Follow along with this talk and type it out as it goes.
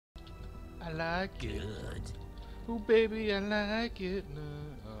I like it. Good. Oh baby, I like it. No.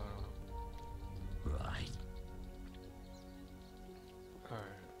 Right. Alright.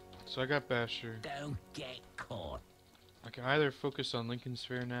 So I got Basher. Don't get caught. I can either focus on Lincoln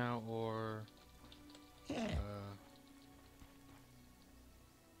Sphere now or Yeah.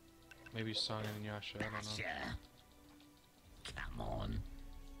 maybe Sonic and Yasha, I don't know. Gotcha. Come on.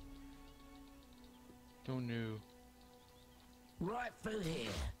 Don't know. Right through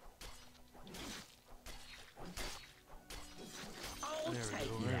here. I'll There take we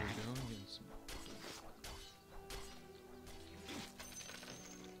go, there that. we go. Getting some...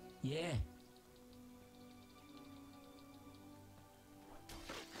 Yeah.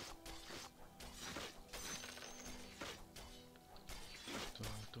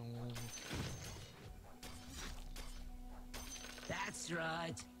 Dun. That's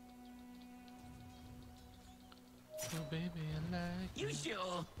right. Oh baby, I like You it. sure?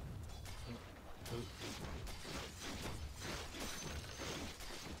 Oh.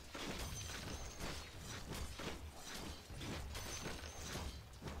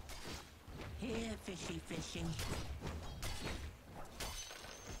 Here, fishy fishing.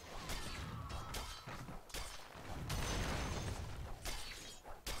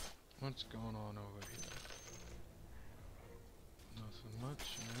 What's going on over here? Nothing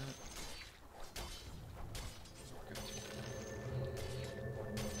much, man.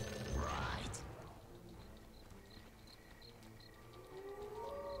 Right.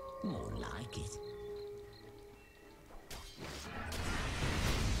 More like it.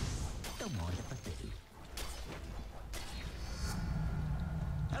 Don't mind if I do.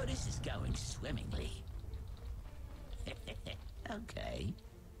 Oh, this is going swimmingly. Okay.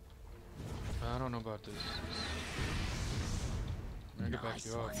 I don't know about this. I'm gonna get back Nice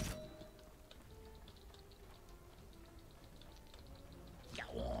you up. one. Go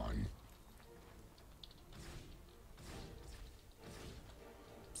on.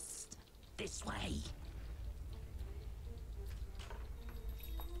 Psst. This way.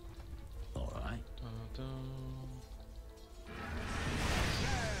 All right. Dun, dun.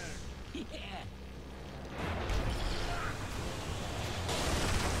 Yeah.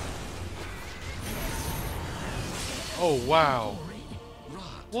 Oh wow! Right.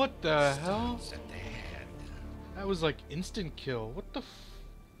 What the hell? That was like instant kill. What the f...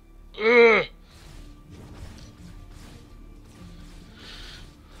 Ugh!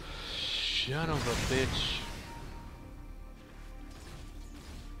 Son of a bitch.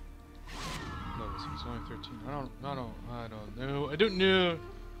 Level 6, only 13. I don't know. I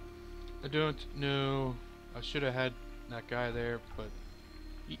don't know. I should have had that guy there, but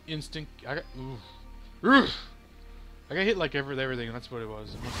he instant. I got. Oof. Oof. I got hit like everything, and that's what it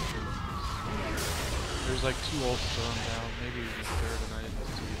was. It must have been. There's like 2 ults thrown down, maybe even a third, and I didn't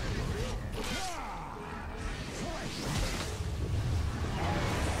see it.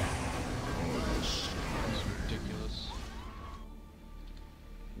 It's ridiculous.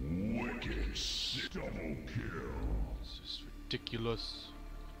 Wicked double kill. It's just ridiculous.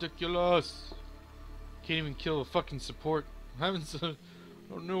 Ridiculous! Can't even kill a fucking support. I'm having so. I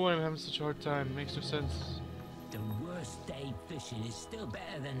don't know why I'm having such a hard time. It makes no sense. The worst day fishing is still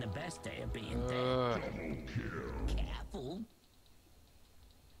better than the best day of being dead. Double kill. Careful.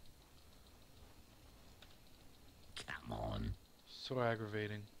 Come on. So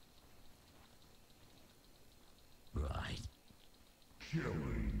aggravating. Right.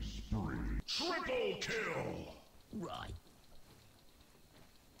 Killing spree. Triple kill. Right.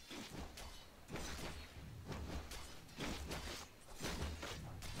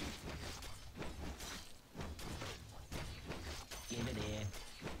 Give it here.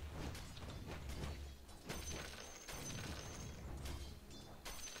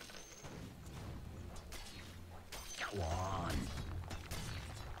 Go on.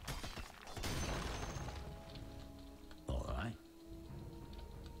 All right.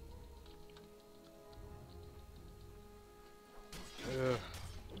 Ugh.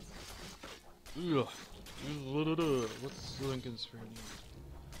 Ugh. What's Lincoln's for?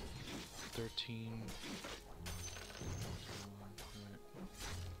 13.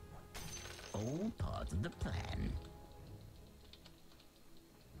 All part of the plan.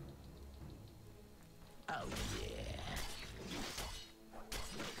 Oh yeah.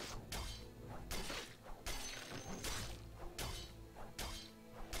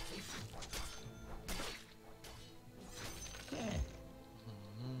 Yeah.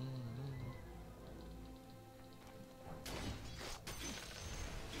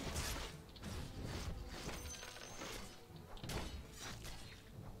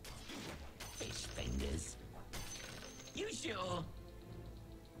 Fish fingers.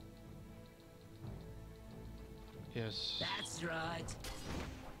 Yes. That's right.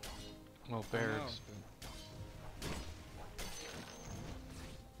 Well, barracks.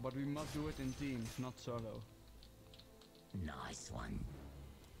 But we must do it in teams, not solo. Nice one.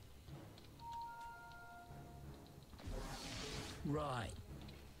 Right.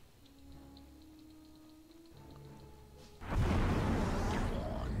 Come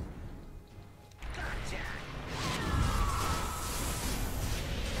on. Gotcha.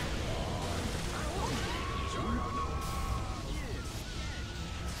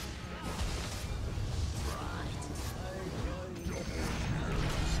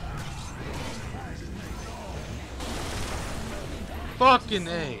 Fucking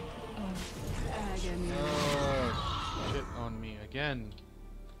A! Agony. Oh, shit on me again.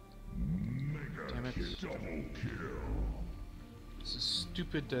 Damn it. Double kill. This is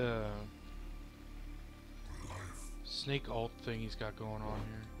stupid, snake alt thing he's got going on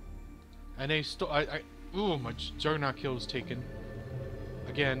here. And they still, ooh, my Juggernaut kill was taken.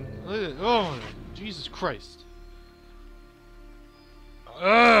 Again. Oh, Jesus Christ.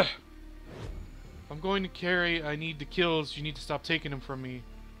 Ugh! If I'm going to carry, I need the kills. You need to stop taking them from me.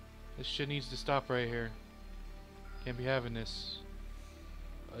 This shit needs to stop right here. Can't be having this.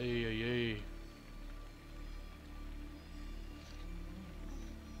 Ay, ay, ay.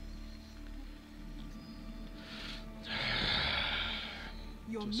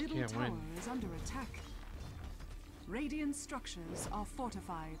 Your Just middle can't tower win. is under attack. Radiant structures are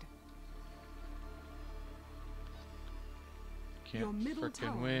fortified. Your Can't middle frickin'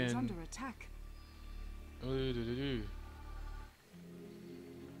 tower is win. under attack. Ooh, doo, doo, doo.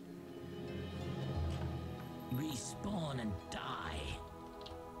 Respawn and die.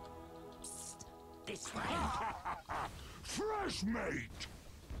 Psst. This way. Fresh mate.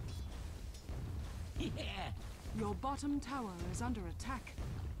 Yeah. Your bottom tower is under attack.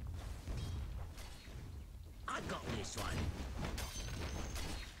 I got this one.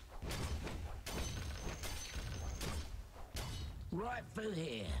 Right through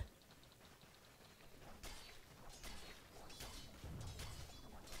here.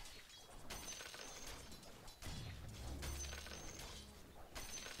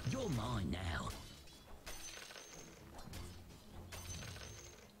 You're mine now.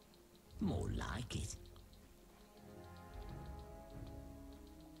 More like it.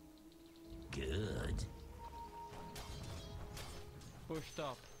 Good. Pushed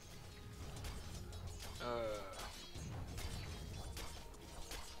up.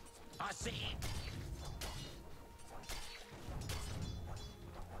 I see it.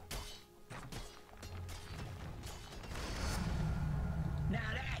 Now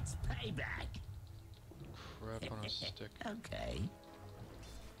that's payback. Crap on a stick. Okay.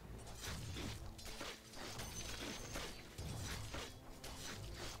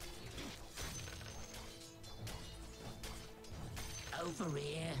 Over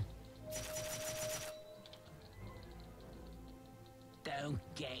here. Don't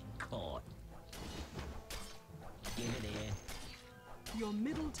get caught. Give it here. Your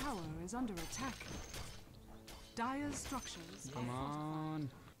middle tower is under attack. Dire's structures Come are on.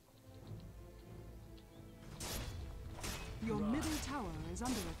 fortified. Your middle tower is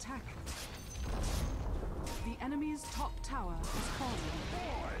under attack. The enemy's top tower has fallen.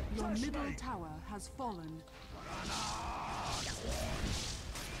 Your middle tower has fallen.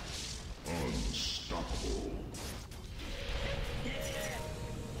 Unstoppable.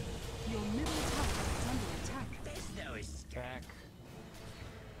 Your middle tower is under attack. There's no escape. Back.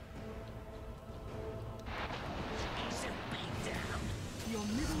 It's a beat down. Your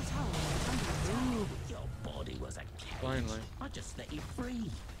middle tower is under attack. Your body was a cage. Finally. I just let you free.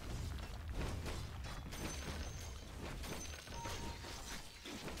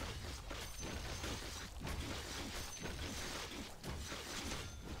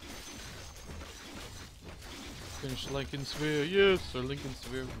 Finish Lincoln Sphere, yes! Or Lincoln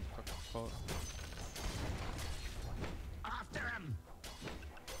Sphere, whatever the fuck it's called. After him.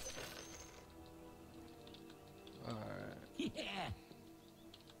 Alright. Yeah.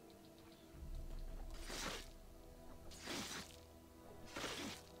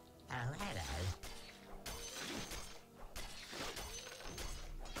 Oh, hello.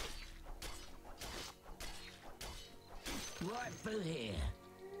 Right through here.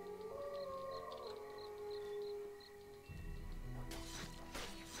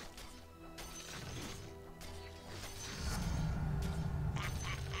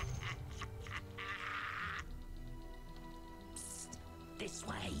 Psst. This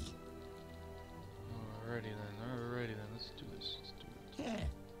way. Alrighty then, let's do this, let's do it. Yeah.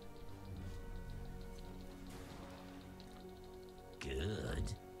 Good.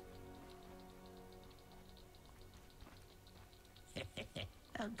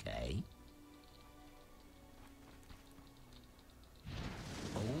 Okay.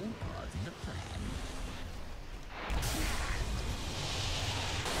 All part of the plan.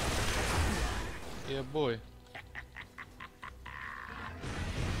 Yeah, boy.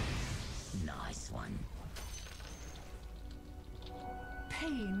 Nice one.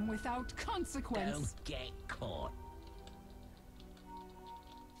 Pain without consequence. Don't get caught.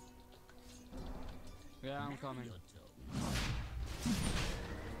 Yeah, I'm coming. Your turn.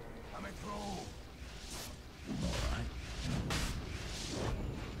 Coming through. Alright.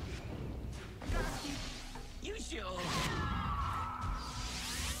 You sure?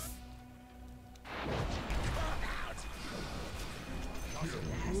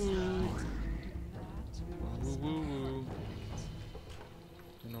 Woo woo woo.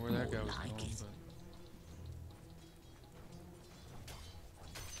 Don't know where that guy was Like going, it.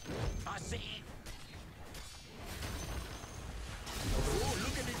 but I see it. Oh,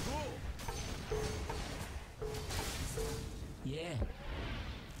 look at it go. Yeah.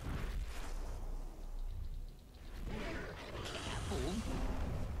 Careful.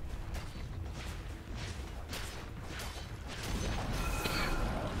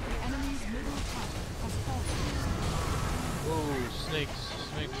 The enemy's middle tower has fallen. whoa, snakes,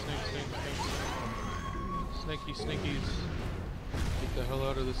 snakes. Sneakies. Get the hell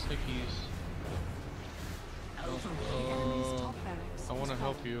out of the sneakies. Over The enemy's top barracks I want to has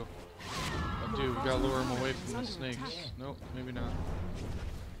help fallen. you. I do. We gotta lure him away from the snakes. Nope, maybe not.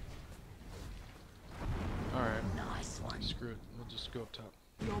 Alright, Nice one. screw it. We'll just go up top.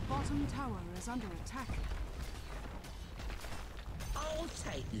 Your bottom tower is under attack. I'll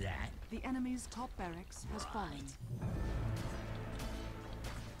take that. The enemy's top barracks has fallen.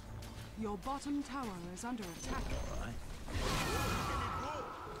 Your bottom tower is under attack. Alright.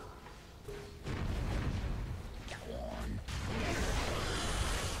 Go on.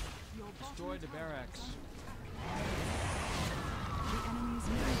 Your bottom Destroy the tower barracks. is under attack. The enemy's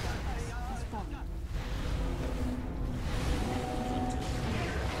middle barracks has fallen.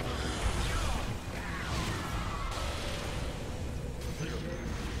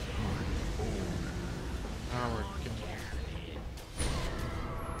 Now we're getting...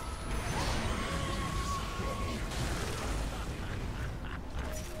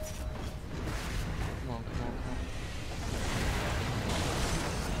 Come on.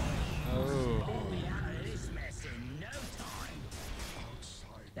 Oh. Pull me out of this mess in no time.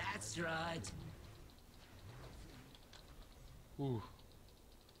 That's right. Ooh.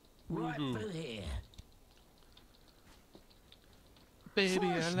 Right Voodoo. through here. Baby,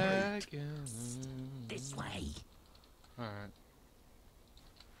 I Flush, like it. This way. Alright.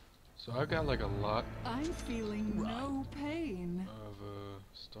 So I got like a lot I'm feeling no pain. of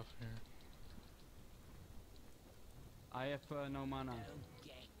stuff here. I have no mana. Don't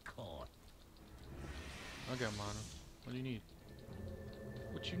get caught. I got mana. What do you need?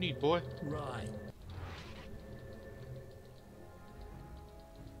 What you need, boy? Right.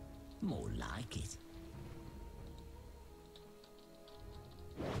 More like it.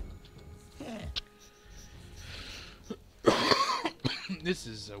 Yeah. This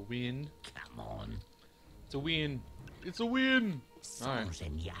is a win. Come on. It's a win. It's a win. Alright, Songs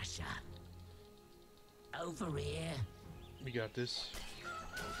and Yasha. Over here. we got this.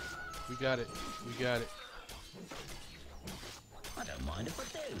 We got it. We got it. I don't mind if I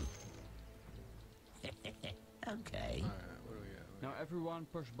do. Okay. Alright, what do we got? Now everyone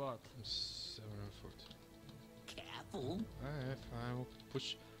push bot. 7 and 14. Careful. Alright, fine.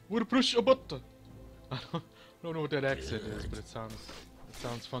 We'll push a button. I don't know what that accent is, but it sounds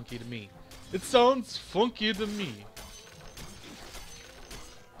funky to me. It sounds funky to me.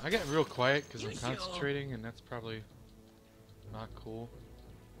 I get real quiet because I'm You sure? concentrating, and that's probably not cool.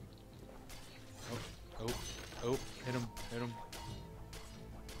 Oh, hit him.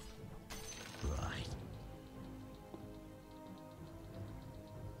 Right.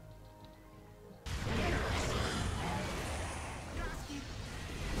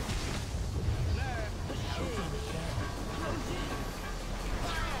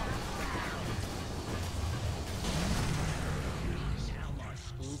 How much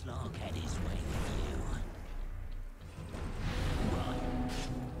slark had his way with you? Right.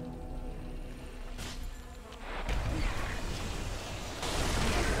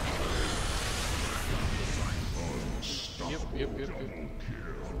 Yep.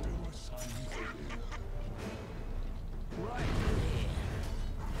 Right here.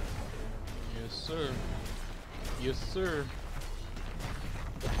 Yes, sir. Yes, sir.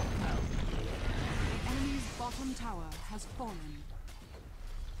 The enemy's bottom tower has fallen.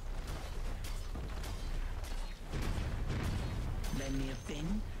 Then lend me a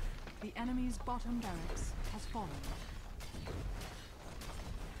fin? The enemy's bottom barracks has fallen.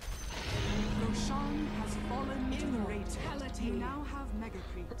 Roshan has fallen to the Radiant. You now have mega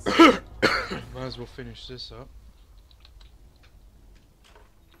creeps. Might as well finish this up.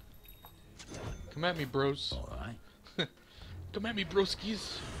 Come at me, bros. Alright. Come at me,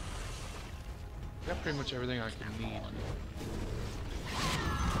 broskies. Got pretty much everything I can need.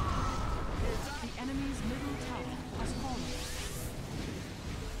 The enemy's middle tower has fallen.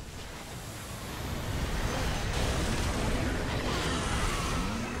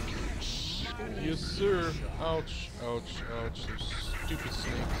 Yes, sir. Ouch, ouch, ouch. Those stupid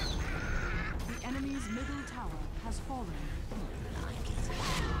snakes. The enemy's middle tower has fallen.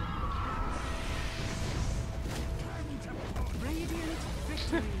 Radiant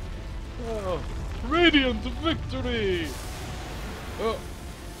victory. Oh, radiant victory! Oh,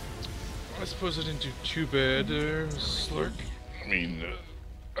 I suppose I didn't do too bad there, Slark. I mean,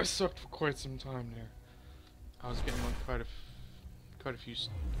 I sucked for quite some time there. I was getting on quite a few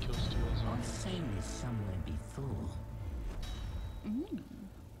kill steals on. I've seen this somewhere before.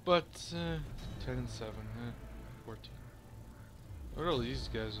 But 10 and 7, 14. What are all these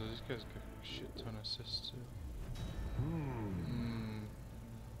guys? These guys got a shit ton of assists too.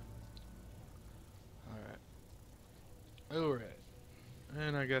 Alright.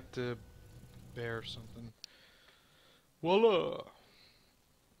 And I got the bear or something. Voila!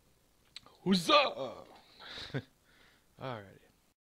 Huzzah! Alright.